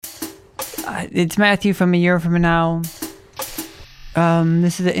It's Matthew from A Year From Now.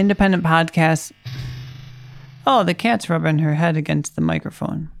 This is an independent podcast. Oh, the cat's rubbing her head against the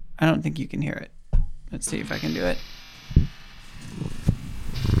microphone. I don't think you can hear it. Let's see if I can do it.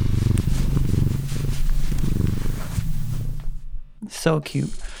 So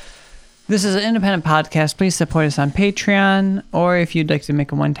cute. This is an independent podcast. Please support us on Patreon, or if you'd like to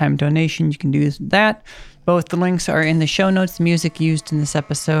make a one-time donation, you can do that. Both the links are in the show notes. The music used in this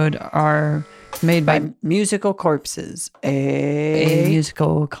episode are made by Musical Corpses, a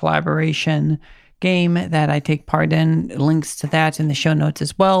musical collaboration game that I take part in. Links to that in the show notes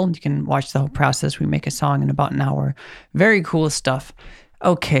as well. You can watch the whole process. We make a song in about an hour. Very cool stuff.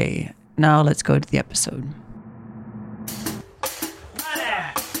 Okay, now let's go to the episode.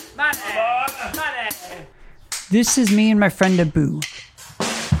 This is me and my friend Abu.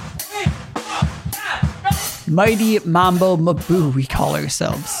 Mighty Mambo Mabu, we call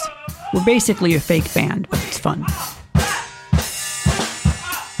ourselves. We're basically a fake band, but it's fun.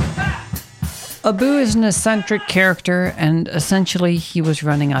 Abu is an eccentric character, and essentially he was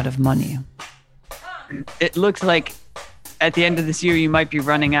running out of money. It looks like at the end of this year you might be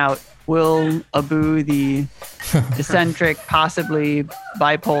running out. Will Abu, the eccentric, possibly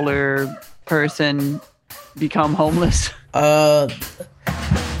bipolar person, become homeless?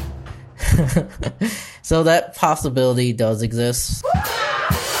 So that possibility does exist.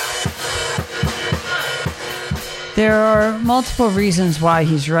 There are multiple reasons why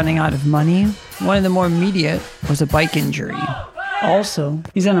he's running out of money. One of the more immediate was a bike injury. Also,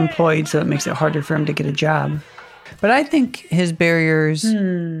 he's unemployed, so it makes it harder for him to get a job. But I think his barriers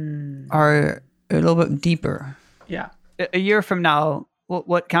are a little bit deeper. Yeah. A year from now,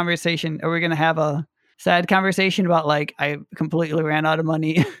 what conversation? Are we going to have a sad conversation about, like, I completely ran out of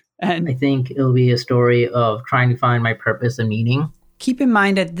money? And I think it'll be a story of trying to find my purpose and meaning. Keep in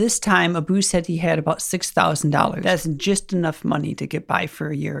mind, at this time, Abu said he had about $6,000. That's just enough money to get by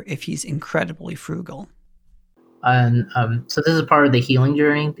for a year if he's incredibly frugal. And so this is part of the healing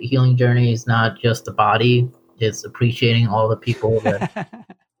journey. The healing journey is not just the body. It's appreciating all the people that...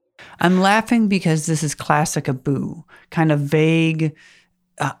 I'm laughing because this is classic Abu, kind of vague,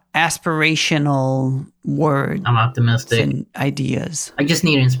 aspirational words. I'm optimistic. And ideas. I just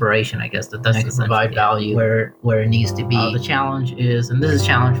need inspiration, I guess. That's to provide value where it needs to be. The challenge is, and this is a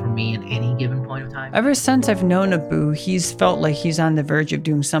challenge for me at any given point of time. Ever since I've known Abu, he's felt like he's on the verge of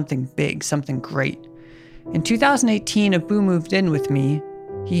doing something big, something great. In 2018, Abu moved in with me.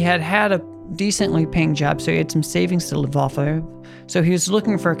 He had a decently paying job, so he had some savings to live off of. So he was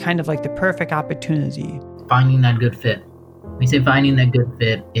looking for kind of like the perfect opportunity. Finding that good fit. We say finding that good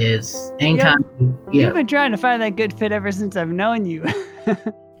fit is anytime. You've been trying to find that good fit ever since I've known you.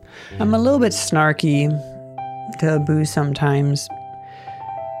 I'm a little bit snarky to Abu sometimes.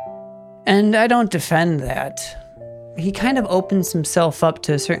 And I don't defend that. He kind of opens himself up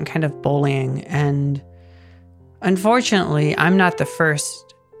to a certain kind of bullying. And unfortunately, I'm not the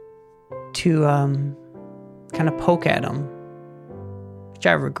first to kind of poke at him, which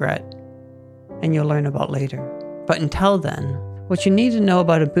I regret. And you'll learn about later. But until then, what you need to know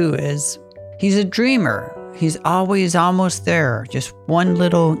about Abu is he's a dreamer. He's always almost there. Just one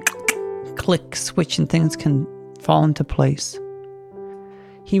little click switch and things can fall into place.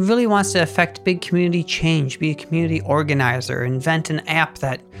 He really wants to affect big community change, be a community organizer, invent an app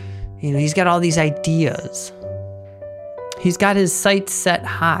that, he's got all these ideas. He's got his sights set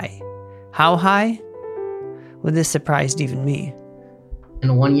high. How high? Well, this surprised even me.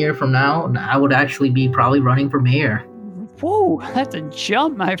 In 1 year from now, I would actually be probably running for mayor. Whoa, that's a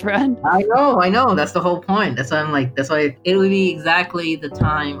jump, my friend. I know. That's the whole point. That's why it would be exactly the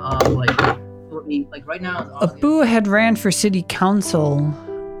time of it would be like right now. Abu had ran for city council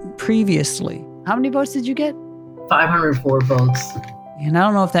previously. How many votes did you get? 504 votes. And I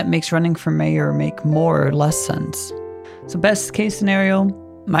don't know if that makes running for mayor make more or less sense. So best case scenario,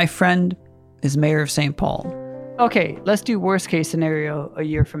 my friend is mayor of St. Paul. Okay, let's do worst case scenario a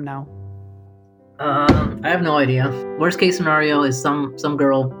year from now. I have no idea. Worst case scenario is some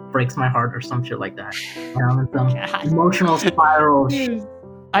girl breaks my heart or some shit like that. Some emotional spiral.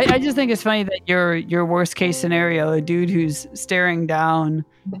 I just think it's funny that your worst case scenario, a dude who's staring down,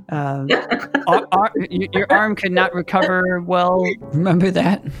 your arm could not recover well. Remember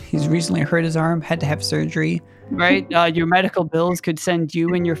that? He's recently hurt his arm, had to have surgery. Right? Your medical bills could send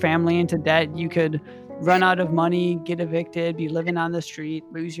you and your family into debt. You could run out of money, get evicted, be living on the street,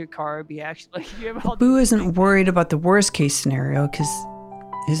 lose your car, be actually... Boo isn't worried about the worst case scenario because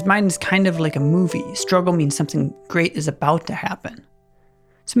his mind is kind of like a movie. Struggle means something great is about to happen.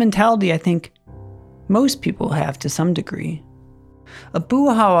 It's a mentality I think most people have to some degree. Abu,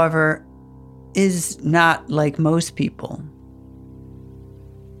 however, is not like most people.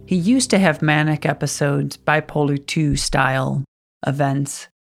 He used to have manic episodes, bipolar 2 style events.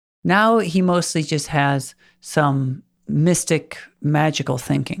 Now he mostly just has some mystic, magical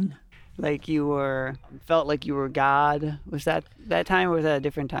thinking. Like felt like you were God. Was that time or was that a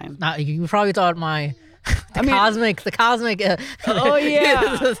different time? You probably thought the cosmic. Oh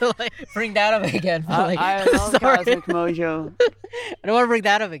yeah. Bring that up again. I love Cosmic Mojo. I don't want to bring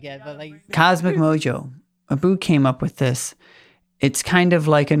that up again, but Cosmic Mojo. Abu came up with this. It's kind of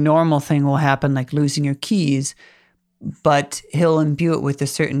like a normal thing will happen, like losing your keys, but he'll imbue it with a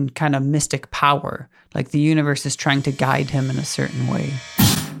certain kind of mystic power, like the universe is trying to guide him in a certain way.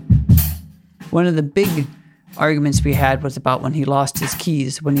 One of the big arguments we had was about when he lost his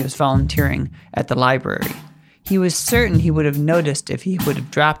keys when he was volunteering at the library. He was certain he would have noticed if he would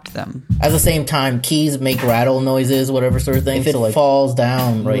have dropped them. At the same time, keys make rattle noises, whatever sort of thing. If it falls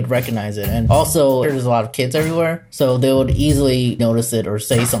down, right, recognize it. And also, there's a lot of kids everywhere, so they would easily notice it or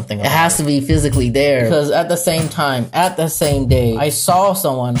say something. It has to be physically there. Because at the same time, at the same day, I saw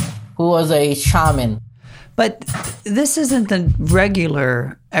someone who was a shaman. But this isn't the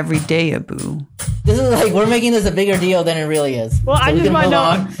regular, everyday Abu. This is like, we're making this a bigger deal than it really is. Well, so I just want to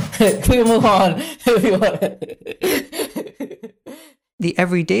know. We can move on. The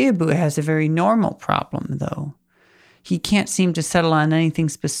everyday Abu has a very normal problem, though. He can't seem to settle on anything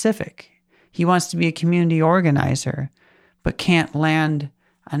specific. He wants to be a community organizer, but can't land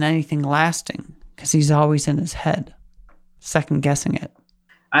on anything lasting because he's always in his head, second guessing it.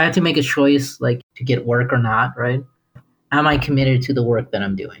 I had to make a choice, like, to get work or not, right? Am I committed to the work that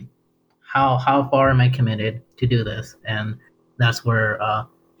I'm doing? How far am I committed to do this? And that's where...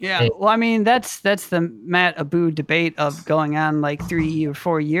 well, I mean, that's the Matt Abu debate of going on like 3 or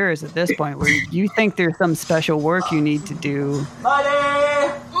 4 years at this point, where you think there's some special work you need to do.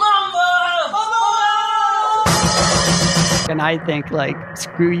 And I think, like,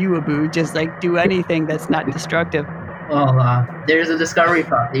 screw you, Abu, just like do anything that's not destructive. Well, there's a discovery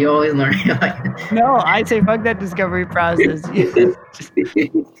process. You always learn. No, I say fuck that discovery process.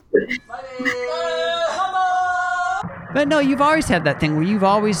 But no, you've always had that thing where you've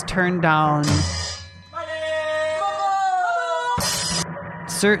always turned down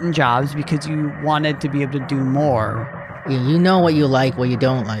certain jobs because you wanted to be able to do more. You know what you like, what you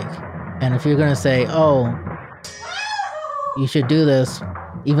don't like. And if you're going to say, oh, you should do this,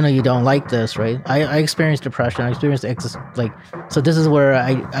 even though you don't like this, right? I experienced depression. I experienced so this is where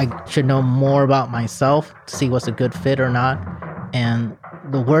I should know more about myself to see what's a good fit or not. And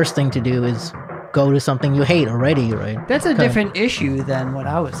the worst thing to do is go to something you hate already, right? That's a different issue than what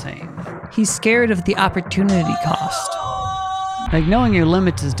I was saying. He's scared of the opportunity cost. Like, knowing your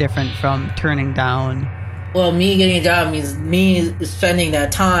limits is different from turning down. Well, me getting a job means me spending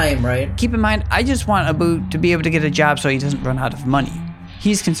that time, right? Keep in mind, I just want Abu to be able to get a job so he doesn't run out of money.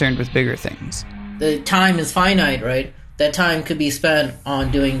 He's concerned with bigger things. The time is finite, right? That time could be spent on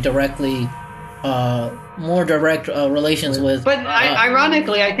doing directly... more direct relations with... But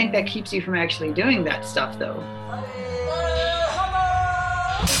ironically, I think that keeps you from actually doing that stuff, though.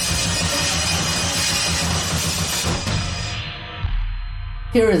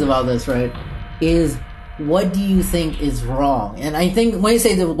 Curious about this, right? Is what do you think is wrong? And I think when you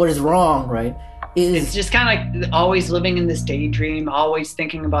say that what is wrong, right, is... It's just kind of like always living in this daydream, always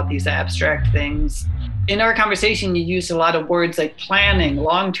thinking about these abstract things. In our conversation, you use a lot of words like planning,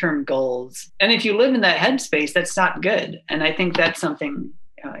 long-term goals. And if you live in that headspace, that's not good. And I think that's something...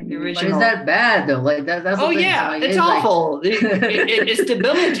 Is that bad, though? Like that's oh, yeah. Like, it's awful. Like... it's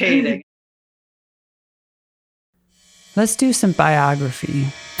debilitating. Let's do some biography.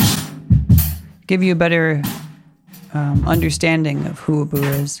 Give you a better understanding of who Abu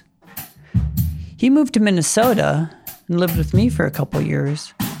is. He moved to Minnesota and lived with me for a couple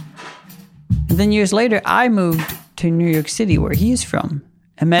years. And then years later, I moved to New York City, where he's from,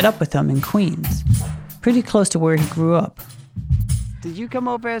 and met up with him in Queens, pretty close to where he grew up. Did you come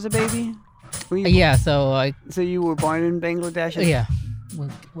over as a baby? Yeah, so you were born in Bangladesh? Yeah.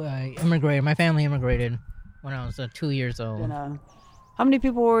 I immigrated. My family immigrated when I was 2 years old. And, how many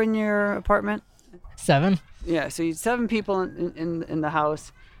people were in your apartment? 7. Yeah, so you had 7 people in the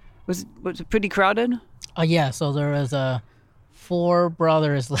house. Was it pretty crowded? Yeah, so there was 4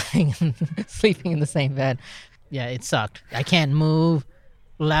 brothers sleeping in the same bed. Yeah, it sucked. I can't move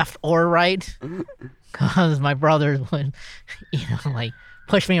left or right because my brothers would,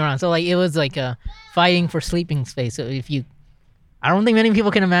 push me around. So it was like fighting for sleeping space. So I don't think many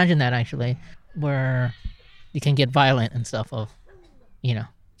people can imagine that actually, where you can get violent and stuff.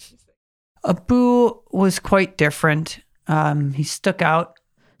 Abu was quite different. He stuck out.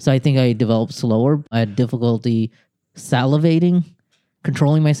 So I think I developed slower. I had difficulty salivating,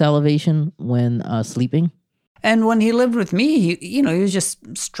 controlling my salivation when sleeping. And when he lived with me, he was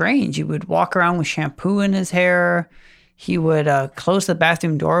just strange. He would walk around with shampoo in his hair. He would close the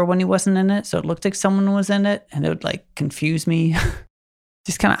bathroom door when he wasn't in it, so it looked like someone was in it, and it would like confuse me.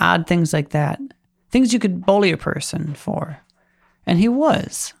 Just kind of odd things like that. Things you could bully a person for. And he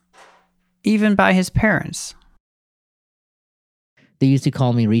was, even by his parents. They used to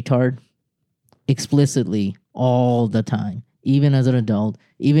call me retard explicitly all the time, even as an adult,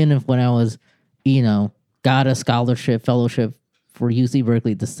 even if when I was, got a scholarship, fellowship for UC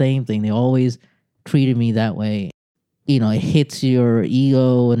Berkeley, the same thing. They always treated me that way. It hits your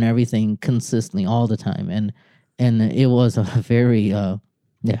ego and everything consistently all the time. And it was a very,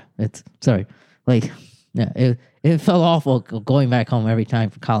 it felt awful going back home every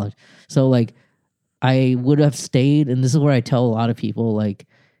time for college. So like, I would have stayed, and this is where I tell a lot of people, like,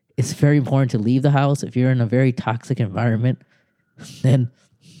 it's very important to leave the house. If you're in a very toxic environment, then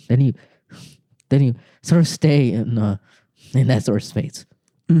you sort of stay in that sort of space.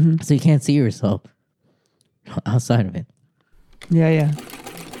 Mm-hmm. So you can't see yourself outside of it. Yeah.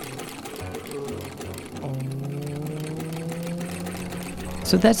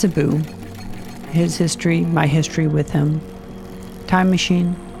 So that's Abu. His history, my history with him. Time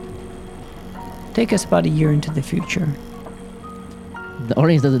machine. Take us about a year into the future. The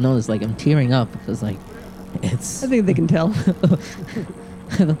audience doesn't know this. Like, I'm tearing up because, like, it's... I think they can tell.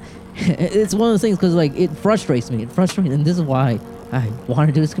 It's one of those things because, like, it frustrates me. And this is why I want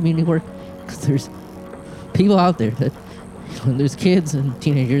to do this community work. Because there's people out there that... there's kids and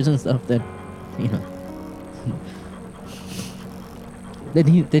teenagers and stuff that, they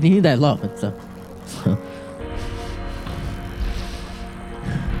need that love and stuff. So...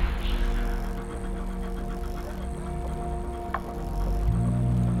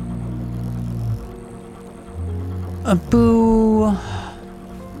 Abu,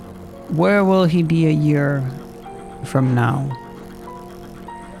 where will he be a year from now?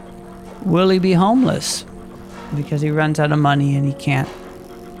 Will he be homeless because he runs out of money and he can't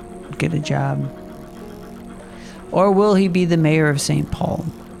get a job? Or will he be the mayor of St. Paul?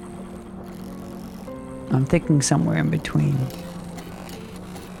 I'm thinking somewhere in between.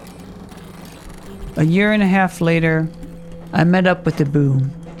 A year and a half later, I met up with Abu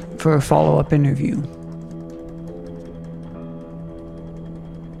for a follow-up interview.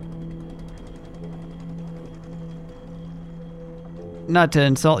 Not to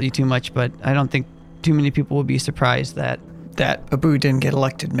insult you too much, but I don't think too many people will be surprised that Abu didn't get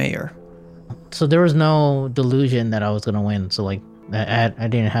elected mayor. So there was no delusion that I was going to win. So like I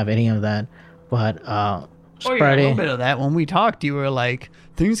didn't have any of that. But you had a little bit of that. When we talked, you were like,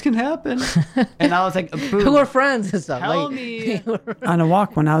 things can happen. And I was like, Abu, who are friends and stuff. Tell me. On a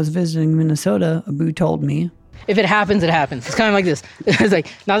walk when I was visiting Minnesota, Abu told me, if it happens, it happens. It's kind of like this. It's like,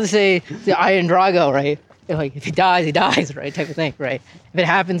 not to say the Iron Drago, right? Like, if he dies, right? Type of thing, right? If it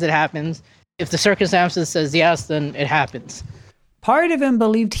happens, it happens. If the circumstances says yes, then it happens. Part of him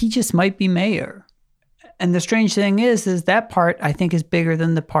believed he just might be mayor. And the strange thing is that part, I think, is bigger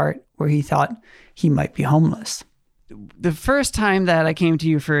than the part where he thought he might be homeless. The first time that I came to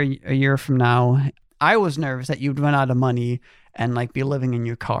you for a year from now, I was nervous that you'd run out of money and like be living in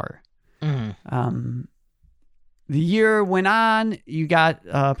your car. Mm-hmm. The year went on, you got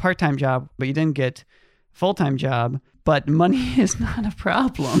a part-time job, but you didn't get a full-time job. But money is not a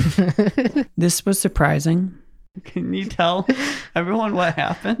problem. This was surprising. Can you tell everyone what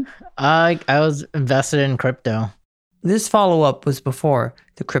happened? I was invested in crypto. This follow-up was before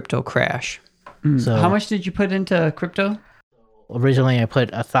the crypto crash. So how much did you put into crypto? Originally, I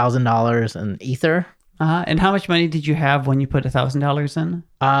put $1,000 in Ether. And how much money did you have when you put $1,000 in?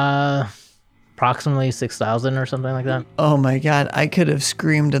 Approximately 6,000 or something like that. Oh my God, I could have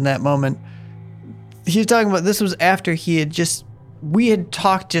screamed in that moment. He's talking about, this was after we had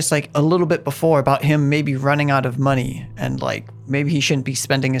talked just like a little bit before about him maybe running out of money and like maybe he shouldn't be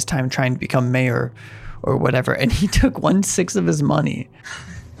spending his time trying to become mayor or whatever. And he took 1/6 of his money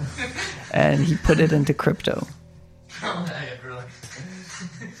and he put it into crypto.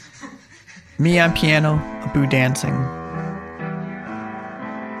 Me on piano, Abu dancing.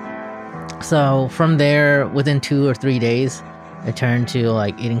 So from there, within 2 or 3 days, it turned to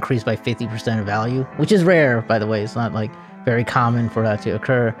like, it increased by 50% of value, which is rare, by the way. It's not like very common for that to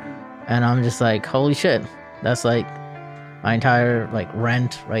occur. And I'm just like, holy shit, that's like my entire like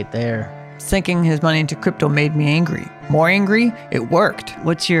rent right there. Sinking his money into crypto made me angry. More angry? It worked.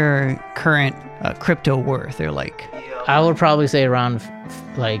 What's your current crypto worth? Or like, I would probably say around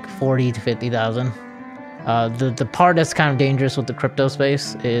like 40 to 50,000. The part that's kind of dangerous with the crypto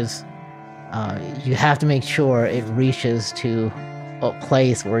space is you have to make sure it reaches to a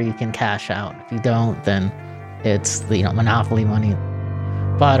place where you can cash out. If you don't, then it's monopoly money.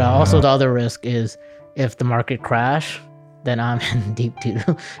 But also the other risk is if the market crash, then I'm in deep too.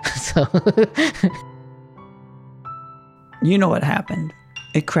 So you know what happened?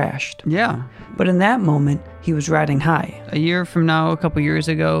 It crashed. Yeah. But in that moment, he was riding high. A year from now, a couple years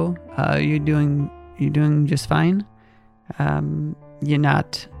ago, you're doing just fine. You're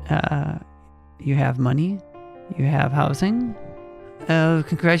not. You have money. You have housing.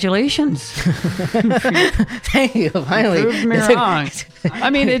 Congratulations. Thank you. Finally, proved me wrong. I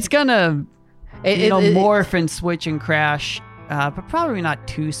mean, it's gonna morph and switch and crash, but probably not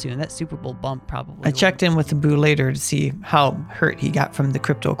too soon. That Super Bowl bump probably. I checked in with Abu later to see how hurt he got from the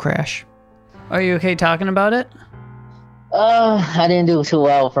crypto crash. Are you okay talking about it? I didn't do too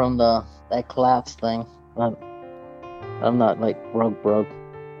well from that collapse thing. I'm not like broke.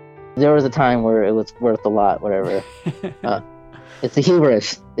 There was a time where it was worth a lot, whatever. It's the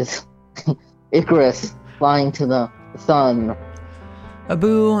hubris. It's Icarus flying to the sun.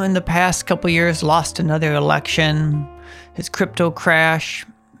 Abu, in the past couple years, lost another election. His crypto crash.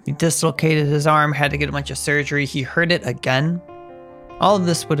 He dislocated his arm, had to get a bunch of surgery. He hurt it again. All of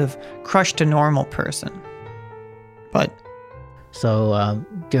this would have crushed a normal person. But so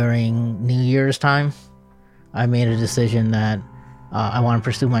during New Year's time, I made a decision that I want to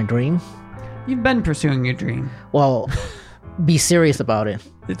pursue my dream. You've been pursuing your dream. Well, be serious about it.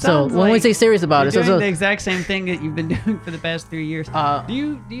 So when like we say serious about it, you're doing the exact same thing that you've been doing for the past 3 years. Do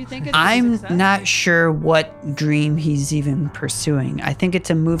you think it's I'm not sure what dream he's even pursuing. I think it's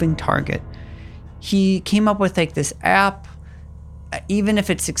a moving target. He came up with like this app. Even if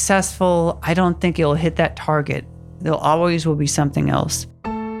it's successful, I don't think it'll hit that target. There always will be something else.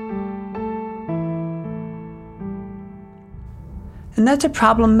 And that's a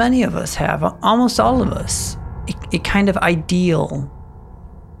problem many of us have, almost all of us. A kind of ideal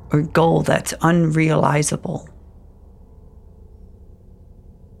or goal that's unrealizable.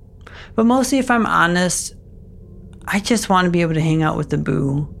 But mostly, if I'm honest, I just want to be able to hang out with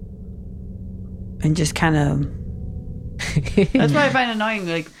Abu and just kind of... That's what I find annoying.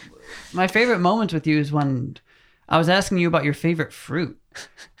 Like, my favorite moments with you is when I was asking you about your favorite fruit.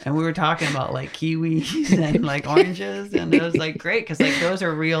 And we were talking about like kiwis and like oranges, and it was like great because like those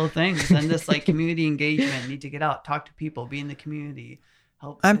are real things. And this like community engagement, need to get out, talk to people, be in the community,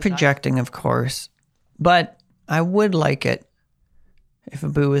 help. I'm projecting, of course, but I would like it if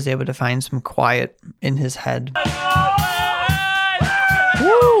Abu was able to find some quiet in his head.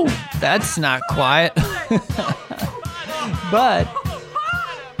 Woo! That's not quiet. But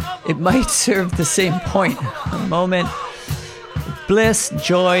it might serve the same point. A moment. Bliss,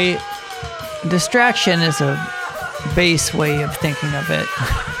 joy, distraction is a base way of thinking of it.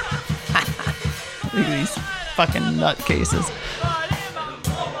 Look at these fucking nutcases.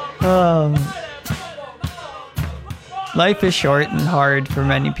 Life is short and hard for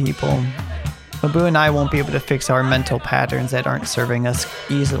many people. Abu and I won't be able to fix our mental patterns that aren't serving us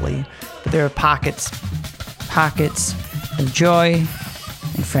easily. But there are pockets of joy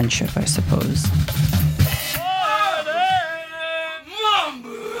and friendship, I suppose.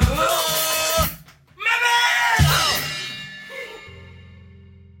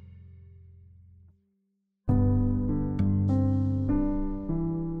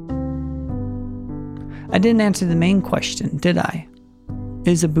 I didn't answer the main question, did I?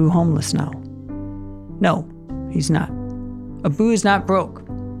 Is Abu homeless now? No, he's not. Abu is not broke.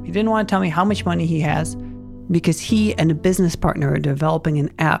 He didn't want to tell me how much money he has because he and a business partner are developing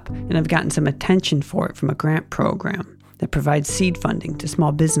an app and have gotten some attention for it from a grant program that provides seed funding to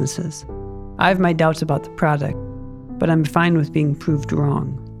small businesses. I have my doubts about the product, but I'm fine with being proved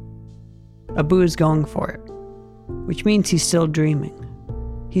wrong. Abu is going for it, which means he's still dreaming.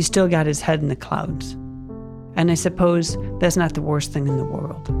 He's still got his head in the clouds. And I suppose that's not the worst thing in the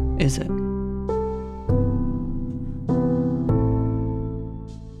world, is it?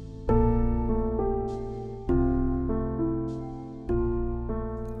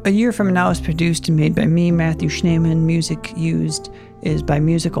 A Year From Now is produced and made by me, Matthew Schneeman. Music used is by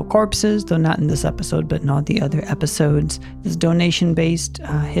Musical Corpses, though not in this episode, but in all the other episodes. It's donation-based.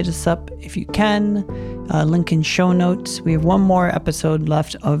 Hit us up if you can. Link in show notes. We have one more episode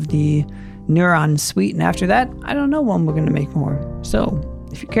left of the Neurons suite, and after that, I don't know when we're going to make more. So,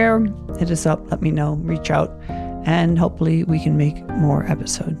 if you care, hit us up, let me know, reach out, and hopefully we can make more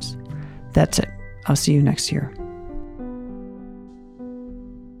episodes. That's it. I'll see you next year.